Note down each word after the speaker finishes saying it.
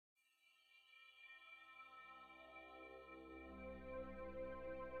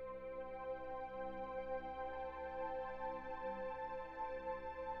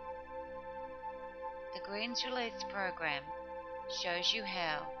Greens Release program shows you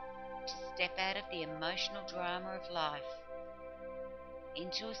how to step out of the emotional drama of life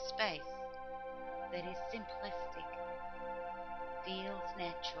into a space that is simplistic, feels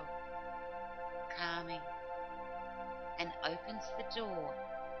natural, calming, and opens the door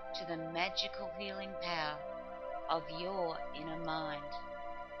to the magical healing power of your inner mind.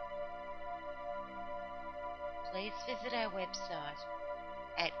 Please visit our website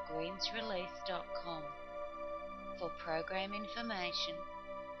at greensrelease.com for program information,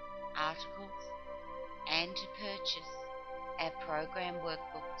 articles, and to purchase our program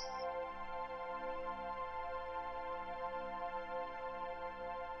workbooks.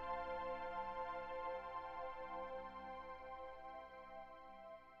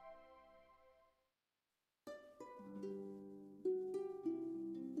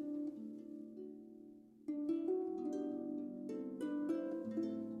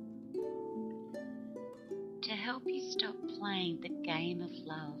 To help you stop playing the game of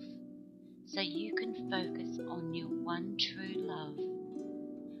love so you can focus on your one true love,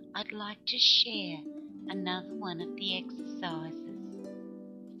 I'd like to share another one of the exercises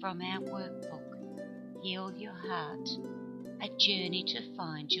from our workbook, Heal Your Heart, a journey to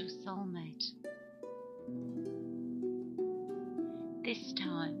find your soulmate. This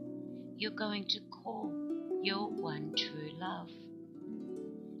time, you're going to call your one true love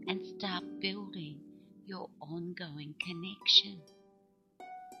and start building your ongoing connection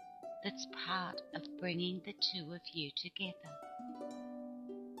that's part of bringing the two of you together.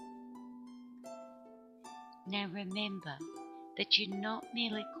 Now remember that you're not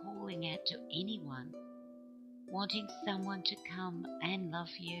merely calling out to anyone, wanting someone to come and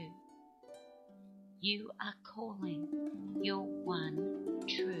love you. You are calling your one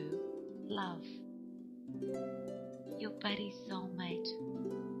true love, your buddy soulmate.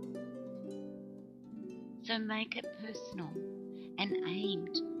 So make it personal and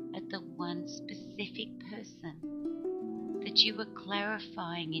aimed at the one specific person that you were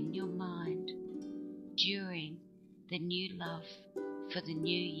clarifying in your mind during the New Love for the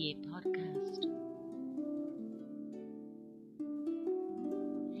New Year podcast.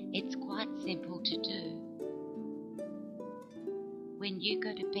 It's quite simple to do. When you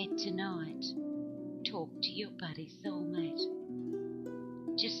go to bed tonight, talk to your buddy soulmate,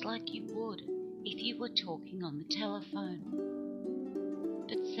 just like you would if you were talking on the telephone,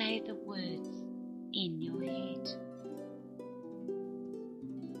 but say the words in your head.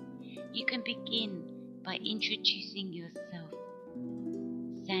 You can begin by introducing yourself,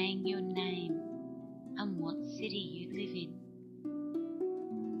 saying your name and what city you live in.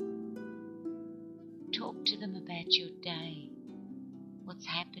 Talk to them about your day, what's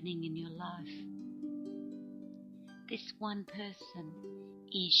happening in your life. This one person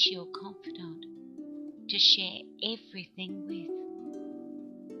is your confidant to share everything with.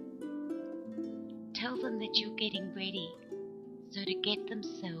 Tell them that you're getting ready, so to get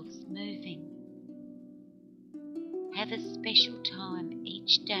themselves moving. Have a special time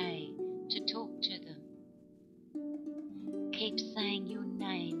each day to talk to them. Keep saying your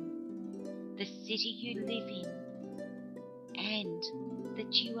name, the city you live in, and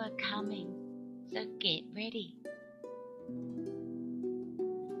that you are coming, so get ready.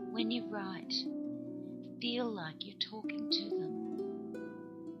 When you write, feel like you're talking to them.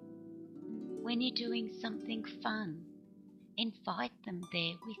 When you're doing something fun, invite them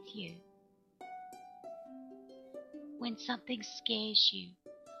there with you. When something scares you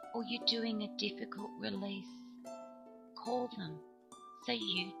or you're doing a difficult release, call them so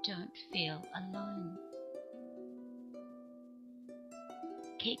you don't feel alone.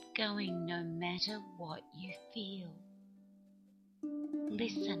 Keep going no matter what you feel.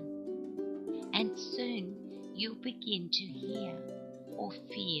 Listen, and soon you'll begin to hear or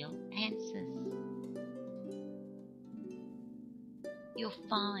feel answers. You'll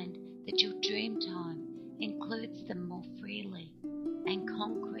find that your dream time includes them more freely and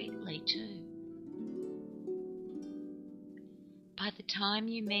concretely too. By the time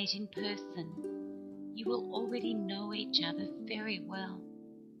you meet in person, you will already know each other very well,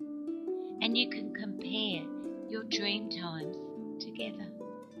 and you can compare your dream times together.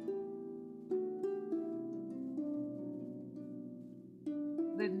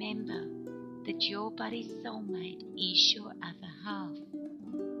 Remember that your buddy soulmate is your other half.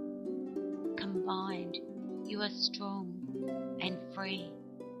 Combined, you are strong and free,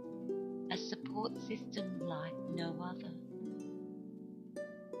 a support system like no other.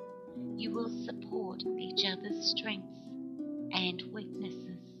 You will support each other's strengths and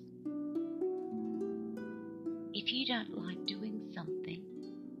weaknesses. If you don't like doing something,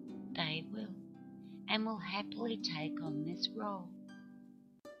 they will, and will happily take on this role.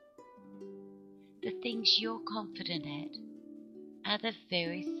 The things you're confident at are the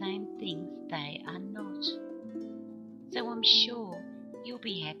very same things they are not. So I'm sure you'll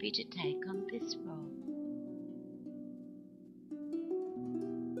be happy to take on this role.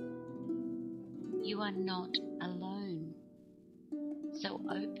 You are not alone. So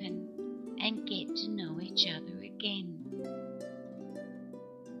open and get to know each other again.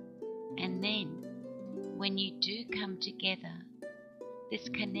 And then, when you do come together, this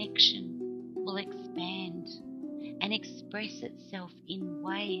connection will expand and express itself in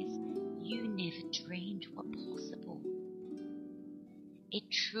ways you never dreamed were possible. It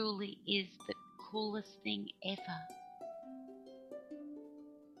truly is the coolest thing ever.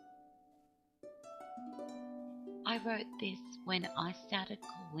 I wrote this when I started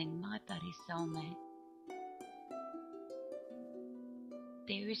calling my buddy soulmate.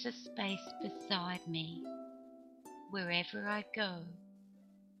 There is a space beside me wherever I go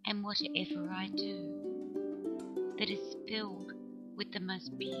and whatever I do that is filled with the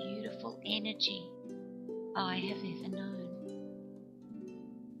most beautiful energy I have ever known.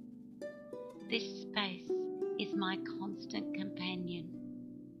 This space is my constant companion,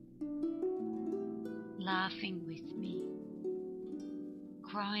 laughing with me,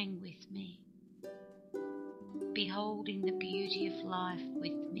 crying with me, beholding the beauty of life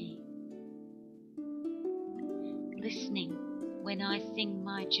with me, listening when I sing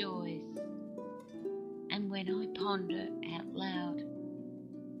my joys and when I ponder out loud,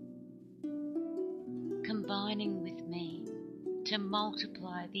 combining with me to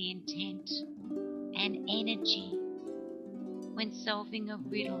multiply the intent and energy when solving a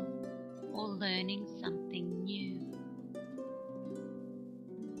riddle or learning something new.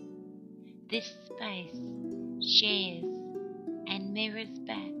 This space shares and mirrors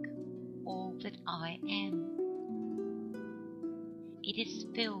back all that I am. It is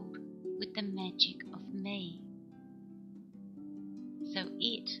filled with the magic of me, so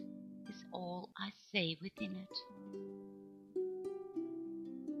it is all I see within it.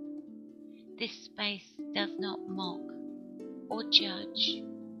 This space does not mock or judge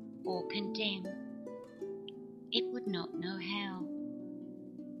or condemn. It would not know how.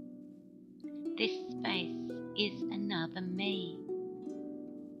 This space is another me,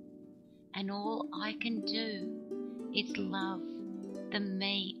 and all I can do is love the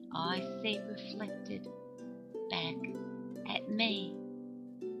me I see reflected back at me.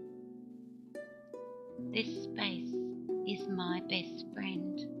 This space is my best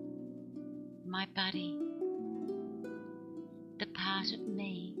friend, my buddy, the part of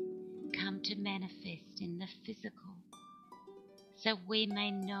me come to manifest in the physical, so we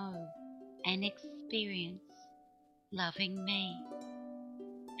may know and experience loving me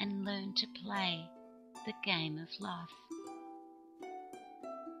and learn to play the game of life.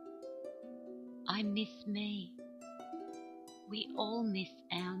 I miss me. We all miss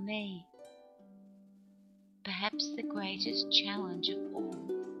our me. Perhaps the greatest challenge of all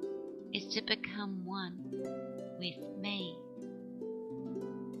is to become one with me.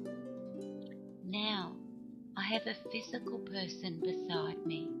 Now I have a physical person beside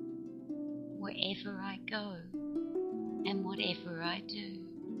me wherever I go and whatever I do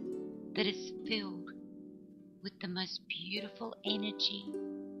that is filled with the most beautiful energy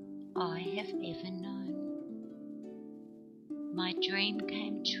I have ever known. My dream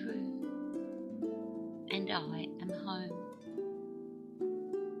came true and I am home.